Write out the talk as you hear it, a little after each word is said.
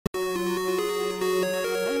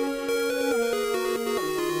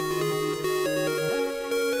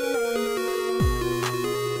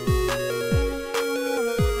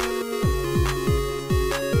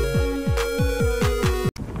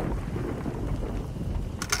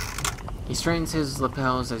He straightens his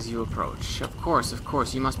lapels as you approach. Of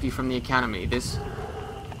course, you must be from the Academy. This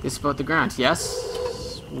about the grant,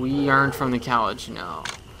 yes? We aren't from the college, no.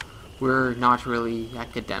 We're not really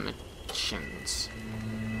academicians.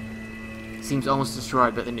 Seems almost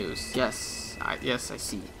destroyed by the news. Yes, I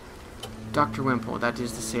see. Dr. Whimple, that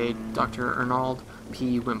is to say, Dr. Arnold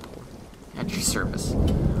P. Whimple, at your service.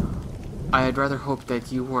 I had rather hoped that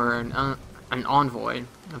you were an envoy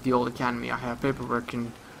of the old Academy. I have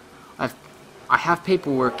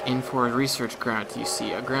paperwork in for a research grant, you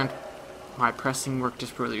see, a grant my pressing work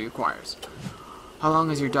desperately requires. How long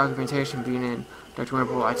has your documentation been in, Dr.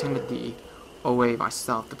 Whimple? I attended the OA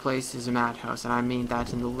myself. The place is a madhouse, and I mean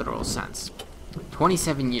that in the literal sense.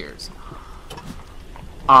 27 years.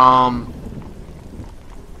 Yeah,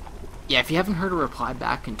 if you haven't heard a reply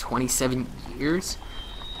back in 27 years,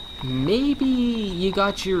 maybe you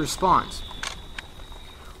got your response.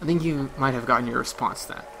 I think you might have gotten your response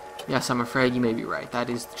then. Yes, I'm afraid you may be right. That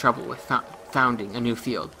is the trouble with founding a new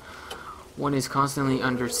field. One is constantly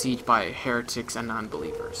under siege by heretics and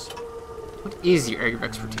non-believers. What is your area of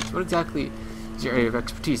expertise? What exactly is your area of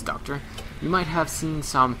expertise, Doctor? You might have seen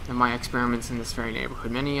some of my experiments in this very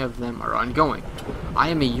neighborhood. Many of them are ongoing. I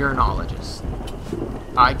am a urinologist.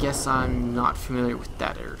 I guess I'm not familiar with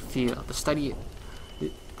that field.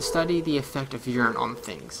 Study the effect of urine on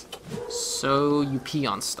things. So you pee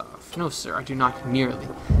on stuff. No, sir, I do not merely.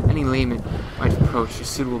 Any layman might approach a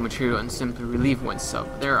suitable material and simply relieve oneself.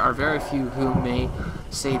 There are very few who may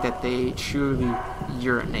say that they truly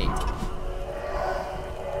urinate.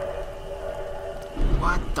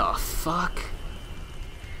 What the fuck?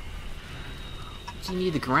 What do you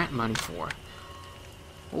need the grant money for?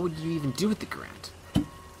 What would you even do with the grant?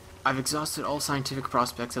 I've exhausted all scientific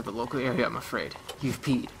prospects of the local area, I'm afraid. You've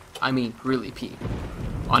peed. I mean, really peed.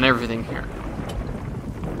 On everything here.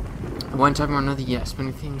 One time or another, yes.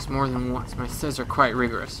 Many things more than once. My studies are quite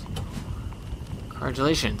rigorous.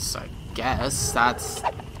 Congratulations, I guess. That's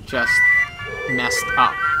just messed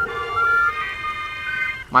up.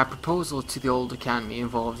 My proposal to the old academy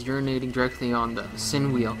involved urinating directly on the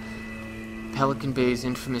Sin Wheel, Pelican Bay's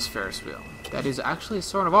infamous Ferris wheel. That is actually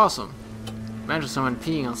sort of awesome. Imagine someone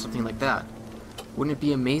peeing on something like that. Wouldn't it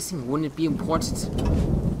be amazing? Wouldn't it be important?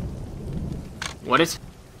 Would it?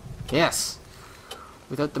 Yes.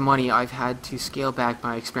 Without the money, I've had to scale back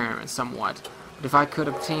my experiments somewhat. But if I could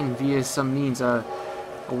obtain via some means a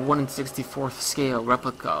 1 in 64th scale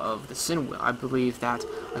replica of the Sin Wheel, I believe that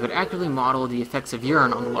I could accurately model the effects of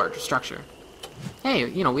urine on the larger structure. Hey,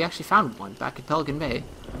 you know, we actually found one back at Pelican Bay.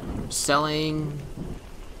 Selling...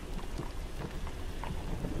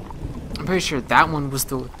 I'm pretty sure that one was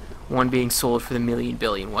the one being sold for the million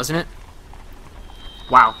billion, wasn't it?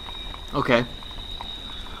 Wow. Okay.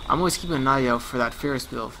 I'm always keeping an eye out for that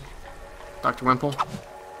Ferris wheel, Dr. Whimple.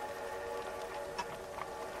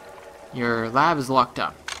 Your lab is locked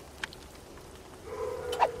up.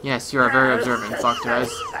 Yes, you are very observant, Doctor,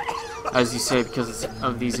 as you say, because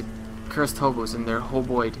of these cursed hobos and their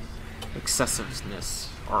hoboid excessiveness,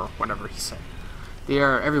 or whatever he said. They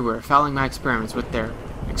are everywhere, fouling my experiments with their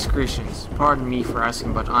excretions. Pardon me for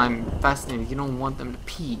asking, but I'm fascinated. You don't want them to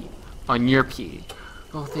pee on your pee.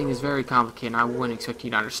 The whole thing is very complicated, and I wouldn't expect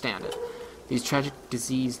you to understand it. These tragic,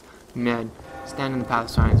 diseased men stand in the path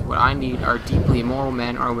of science. What I need are deeply immoral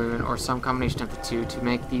men or women, or some combination of the two, to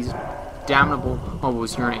make these damnable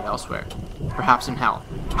hobos urinate elsewhere, perhaps in hell.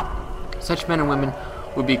 Such men and women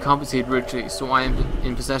would be compensated richly, so I am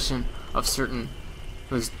in possession of certain,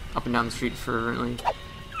 moves up and down the street fervently,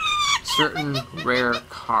 certain rare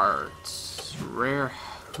cards. Rare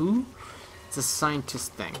who? It's a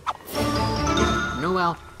scientist thing.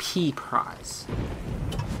 Noel P. Prize.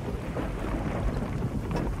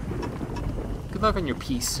 Good luck on your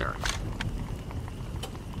piece, sir.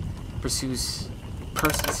 Purses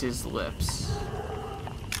his lips.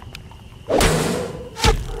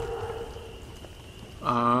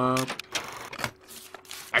 I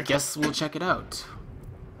guess we'll check it out.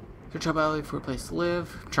 Search up alley for a place to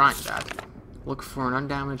live. Trying that. Look for an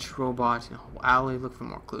undamaged robot in a whole alley. Look for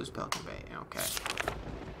more clues. Pelican Bay. Okay.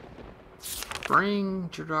 Bring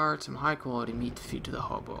Gerard some high quality meat to feed to the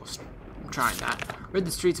hobos. I'm trying that. Rid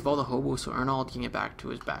the streets of all the hobos so Arnold can get back to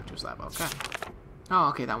his lab. Okay. Oh,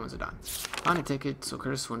 okay, that one's done. Find a ticket so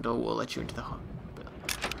Curtis Swindle will let you into the hub.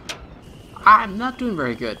 I'm not doing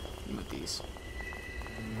very good with these.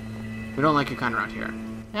 We don't like your kind around here.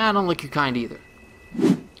 Yeah, I don't like your kind either.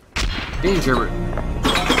 Danger room.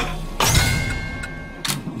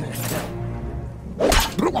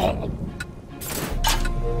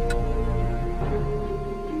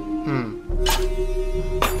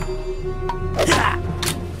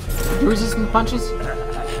 You resistant punches?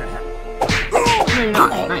 No, you're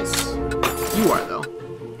not. Nice. You are, though.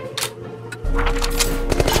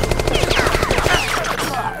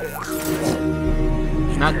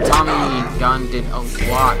 That Tommy gun did a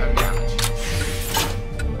lot of damage.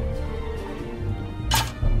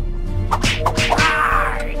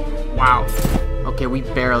 Wow. Okay, we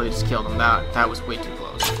barely just killed him. That was way too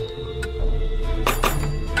close.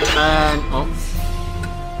 And oh.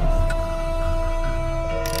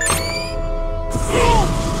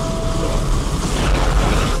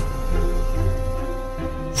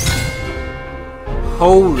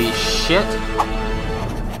 Holy shit.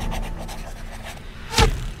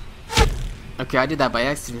 Okay, I did that by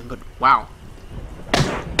accident, but wow.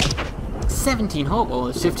 17 hobos. Well,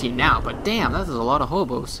 it's 15 now, but damn, that is a lot of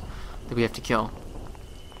hobos that we have to kill.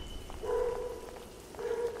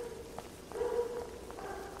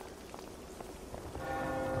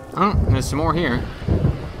 Oh, there's some more here.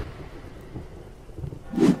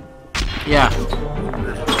 Yeah.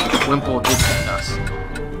 Whimple did send us.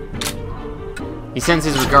 He sends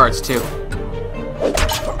his regards, too.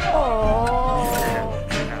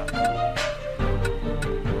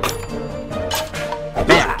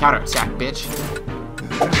 Bam! Counter attack, bitch.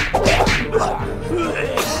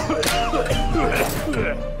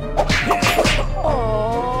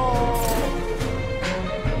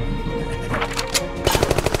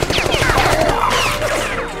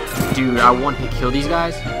 Dude, I want to kill these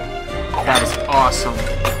guys. That is awesome.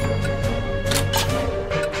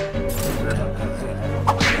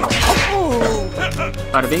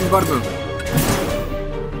 Bada bing, bada boom.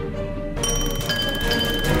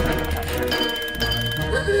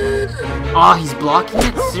 Oh, he's blocking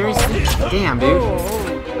it? Seriously? Damn, dude.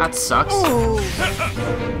 That sucks.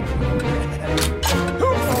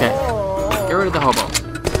 Okay. Get rid of the hobo.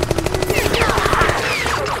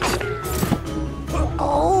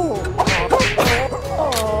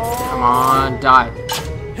 Come on, die.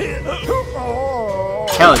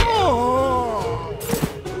 Hell yeah.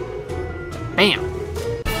 Bam.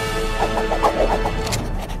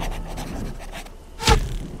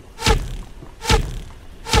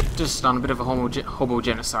 Just on a bit of a hobo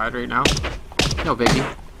genocide right now. No biggie.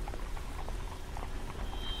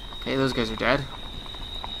 Okay, those guys are dead.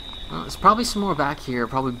 Well, there's probably some more back here,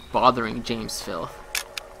 probably bothering James Filth.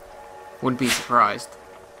 Wouldn't be surprised.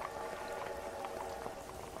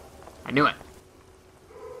 I knew it.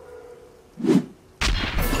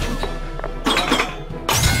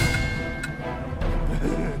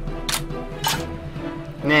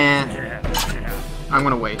 Nah. I'm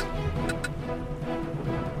gonna wait.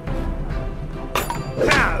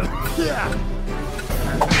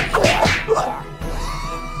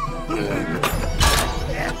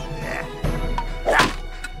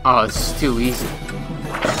 Oh, this is too easy.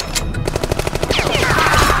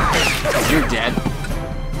 You're dead.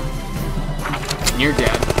 You're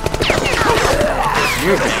dead.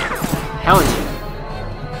 You're dead. Hell yeah.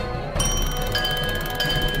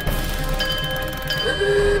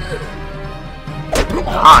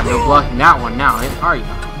 Ah, no blocking that one now, are you?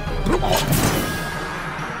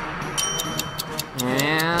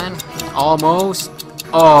 And almost.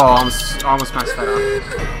 Oh, almost messed that up.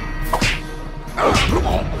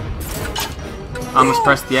 Almost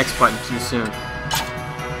pressed the X button too soon.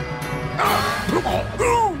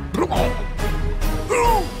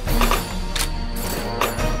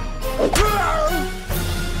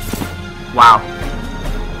 Wow.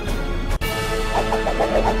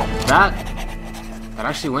 That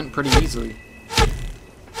actually went pretty easily.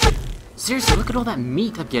 Seriously, look at all that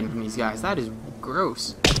meat I'm getting from these guys. That is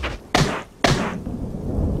gross.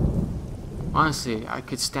 Honestly, I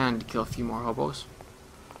could stand to kill a few more hobos.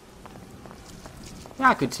 Yeah,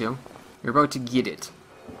 I could too. You're about to get it.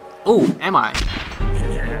 Oh, am I?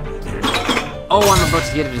 Oh, I'm about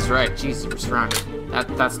to get it is right. Jesus, we're surrounded.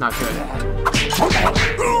 That's not good.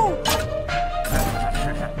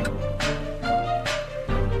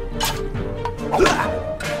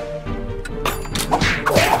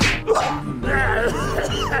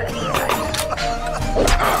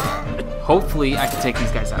 Hopefully, I can take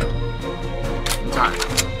these guys out. In time.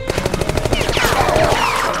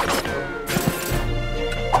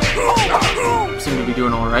 Seem to be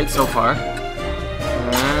doing alright so far.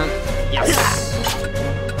 And yes!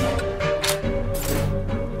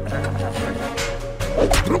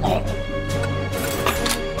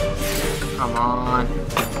 Come on.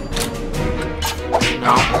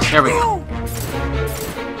 No, there we go.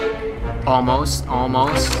 Almost.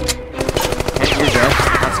 Okay, you're dead.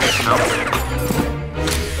 That's good to know.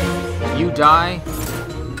 You die.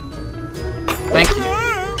 Thank you.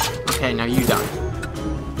 Okay, now you die.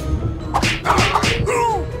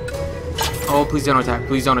 Oh, please don't attack.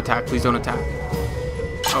 Please don't attack. Please don't attack.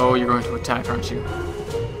 Oh, you're going to attack, aren't you?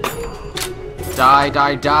 Die,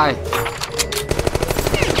 die, die!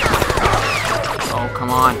 Oh, come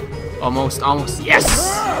on. Almost, almost.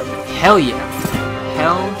 Yes! Hell yeah!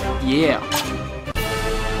 Hell yeah!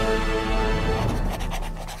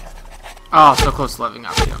 Oh, so close to leveling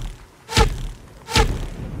up, yeah.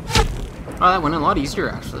 Oh, that went a lot easier,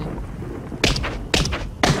 actually.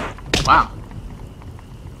 Wow.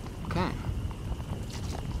 Okay.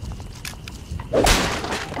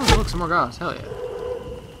 Oh, look, some more guys. Hell yeah.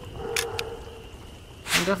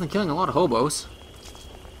 I'm definitely killing a lot of hobos.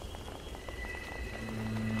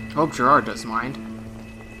 Hope Gerard doesn't mind.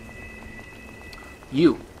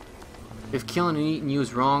 You. If killing and eating you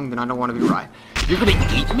is wrong, then I don't want to be right. You're gonna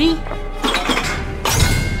eat me?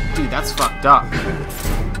 Dude, that's fucked up.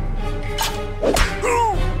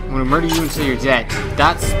 I'm gonna murder you until you're dead.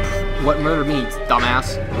 That's what murder means,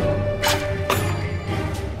 dumbass.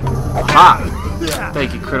 Aha!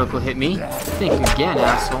 Thank you, critical hit me. Think again,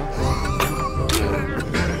 asshole.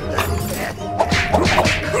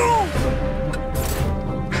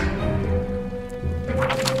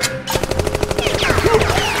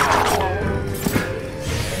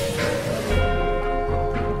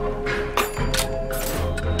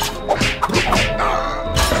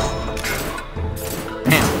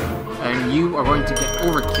 You are going to get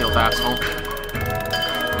overkilled, asshole.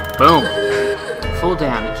 Boom. Full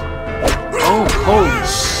damage. Oh, holy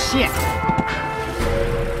shit.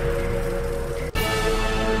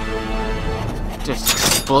 Just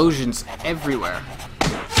explosions everywhere.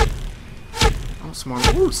 Oh, some more.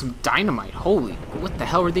 Ooh, some dynamite. Holy. What the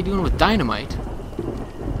hell were they doing with dynamite?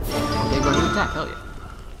 They going to attack. Hell yeah.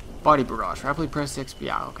 Body barrage. Rapidly press X.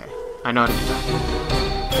 Yeah, okay. I know how to do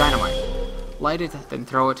that. Dynamite. Light it, then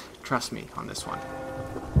throw it. Trust me on this one.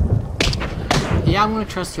 Yeah, I'm gonna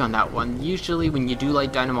trust you on that one. Usually when you do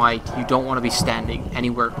light dynamite, you don't want to be standing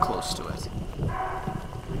anywhere close to it.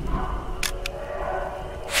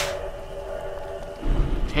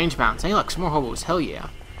 Change bounce. Hey look, some more hobos. Hell yeah.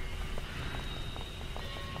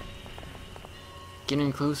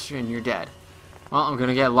 Getting closer and you're dead. Well, I'm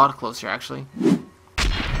gonna get a lot closer actually.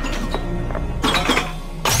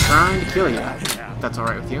 Trying to kill you. If that's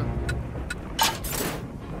alright with you.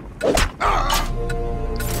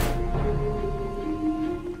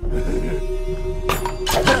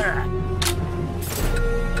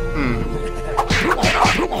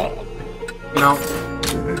 No.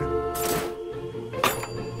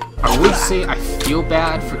 I would say I feel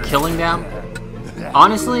bad for killing them.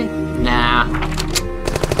 Honestly, nah.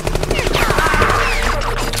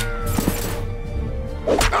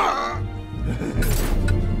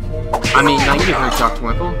 I mean, now you heard Dr.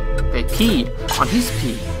 Whimple. They peed on his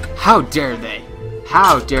pee. How dare they?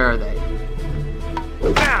 How dare they?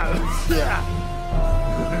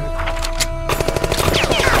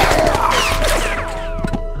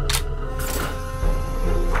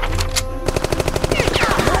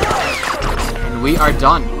 And we are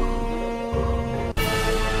done.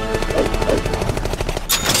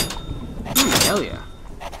 Hell yeah.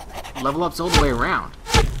 Level ups all the way around.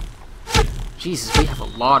 Jesus, we have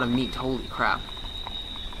a lot of meat. Holy crap.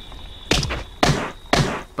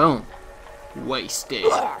 Boom. Wasted.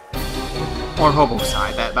 Or hobo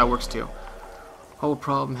side, that works too. Whole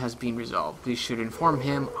problem has been resolved. We should inform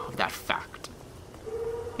him of that fact.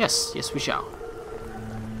 Yes, yes we shall.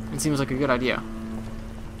 It seems like a good idea.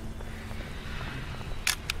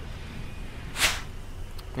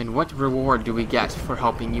 And what reward do we get for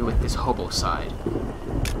helping you with this hobo side?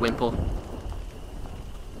 Whimple.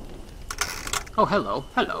 Oh, hello,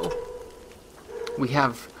 hello. We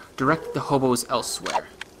have directed the hobos elsewhere.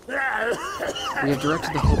 We have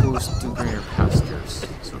directed the hobos to greener pastures,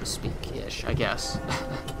 so to speak-ish, I guess.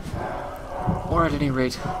 Or at any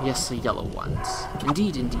rate, yes, the yellow ones.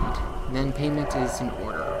 Indeed, indeed. Then payment is in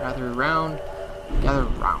order. Gather round.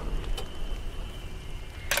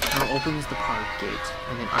 Now opens the park gate,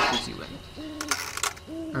 and then ushers you in.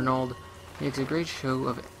 Arnold makes a great show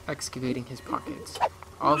of excavating his pockets.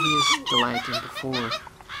 Obvious delight, and before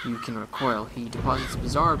you can recoil, he deposits a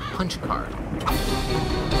bizarre punch card.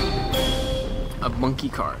 A monkey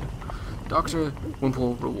card. Dr.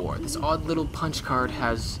 Whimple reward. This odd little punch card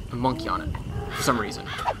has a monkey on it, for some reason.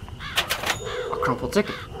 A crumpled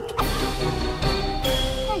ticket.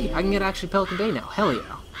 Hey, I can get actually Pelican Bay now. Hell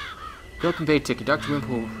yeah. Pelican Bay ticket. Dr.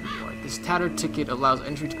 Whimple reward. This tattered ticket allows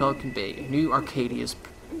entry to Pelican Bay, New Arcadia's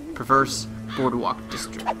perverse boardwalk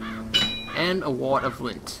district. And a wad of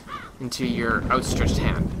lint into your outstretched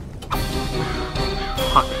hand.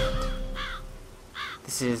 Hothead.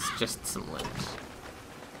 This is just some lint.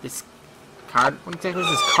 This card? What exactly is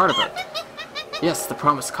this card about? Yes, the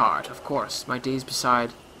promise card, of course. My days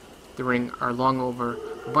beside the ring are long over.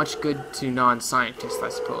 Much good to non-scientists, I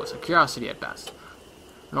suppose. A curiosity at best.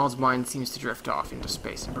 And all's mind seems to drift off into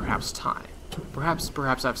space and perhaps time.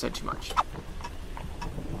 Perhaps I've said too much.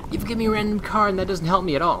 You've given me a random card and that doesn't help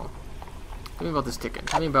me at all. Tell me about this ticket.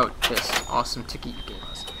 Tell me about this awesome ticket you gave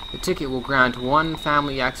us. The ticket will grant one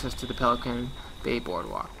family access to the Pelican Bay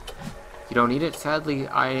Boardwalk. You don't need it? Sadly,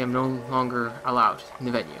 I am no longer allowed in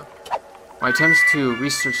the venue. My attempts to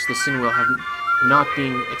research the sin will have not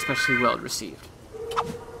been especially well received.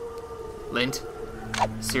 Lint?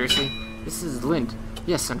 Seriously? This is lint.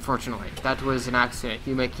 Yes, unfortunately. That was an accident.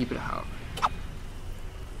 You may keep it however.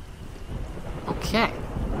 Okay.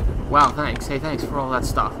 Wow, thanks. Hey, thanks for all that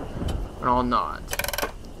stuff. And all nods.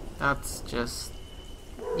 That's just...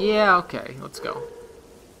 yeah, okay. Let's go.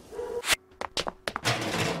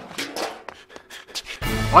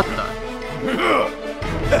 What the?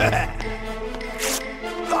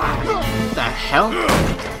 What the hell?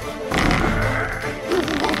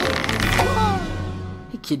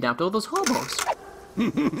 He kidnapped all those hobos.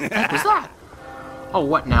 What was that? Oh,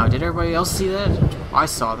 what now? Did everybody else see that? I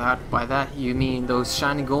saw that. By that, you mean those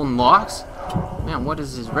shiny golden locks? Man, what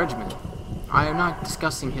is his regimen? I am not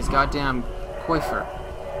discussing his goddamn coiffure.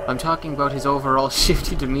 I'm talking about his overall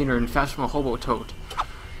shifty demeanor and fashionable hobo tote.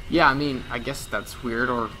 Yeah, I mean, I guess that's weird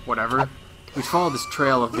or whatever. We follow this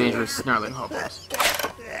trail of dangerous snarling hobos.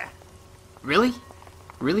 Really?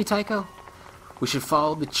 Really, Tycho? We should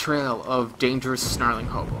follow the trail of dangerous snarling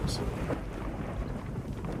hobos.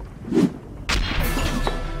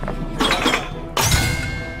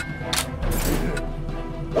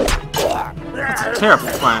 That's a terrible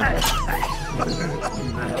plan.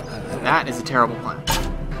 That is a terrible plan.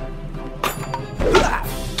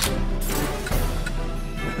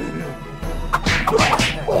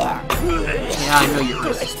 Yeah, I know you're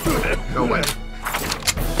racist. Go away.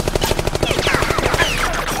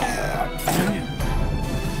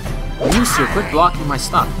 You sir, quit blocking my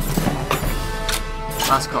stuff.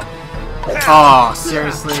 Last call. Oh,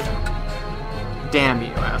 seriously? Damn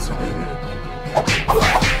you, asshole.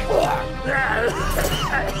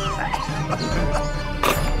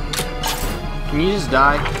 Can you just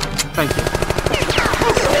die? Thank you.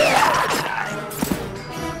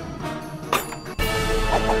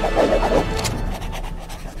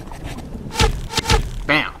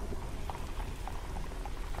 Bam.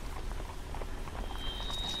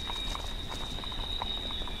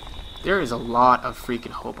 There is a lot of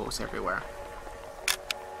freaking hobos everywhere.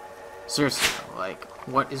 Seriously, like,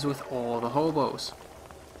 what is with all the hobos?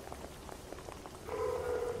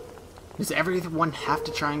 Does everyone have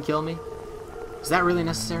to try and kill me? Is that really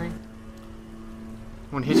necessary?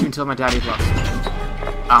 I'm gonna hit you until my daddy loves me.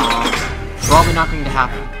 Probably not going to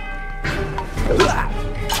happen.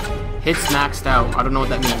 Hits maxed out. I don't know what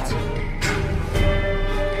that means.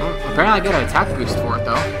 Well, apparently I get an attack boost for it,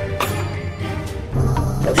 though.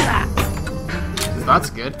 That's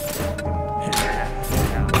good.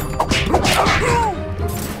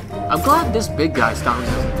 I'm glad this big guy's not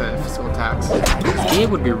resistant to physical attacks. This game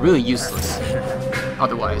would be really useless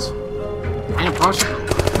otherwise. And impossible.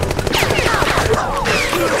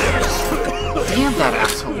 Damn that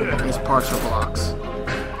asshole with his partial blocks.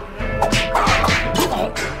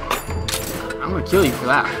 I'm gonna kill you for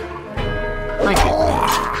that. Thank you.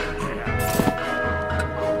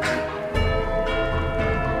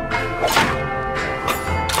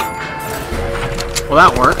 Well,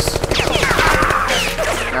 that works.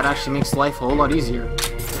 That actually makes life a whole lot easier.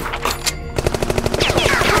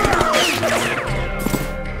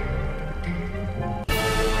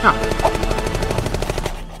 Huh.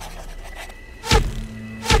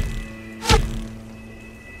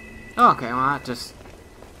 Oh, okay, well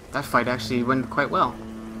that fight actually went quite well.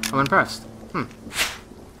 I'm impressed.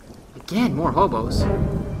 Again, more hobos. Ooh,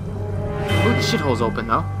 the shithole's open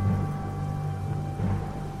though.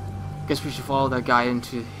 Guess we should follow that guy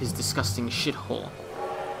into his disgusting shithole.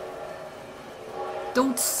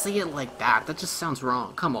 Don't say it like that. That just sounds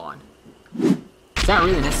wrong. Come on. Is that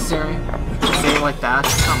really necessary? Say it like that?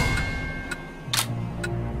 Come on.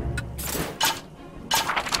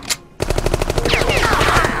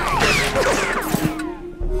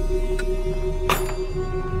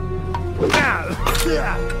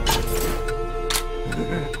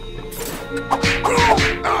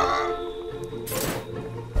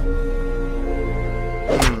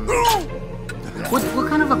 What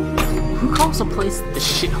kind of a... Who calls a place the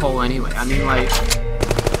shithole anyway? I mean, like...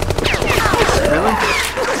 Really?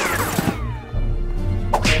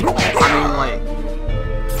 I mean,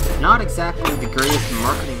 like... Not exactly the greatest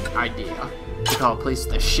marketing idea to call a place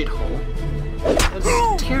the shithole. That's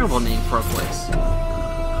a terrible name for a place.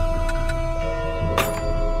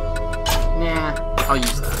 Nah, I'll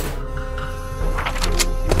use that.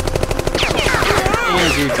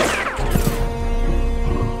 And you're dead.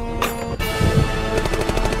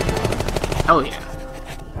 Hell yeah.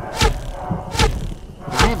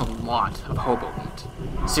 I have a lot of hobo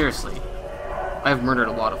meat. Seriously. I've murdered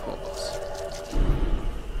a lot of hobos.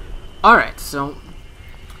 Alright, so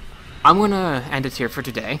I'm gonna end it here for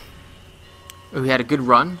today. We had a good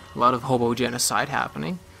run, a lot of hobo genocide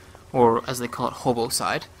happening, or as they call it,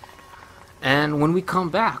 hobocide. And when we come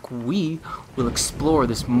back, we will explore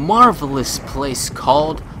this marvelous place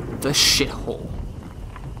called the Shithole.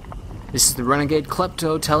 This is the Renegade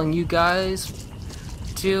Klept0 telling you guys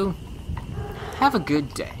to have a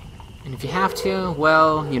good day. And if you have to,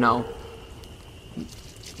 well, you know,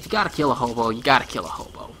 if you gotta kill a hobo, you gotta kill a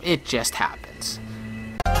hobo. It just happens.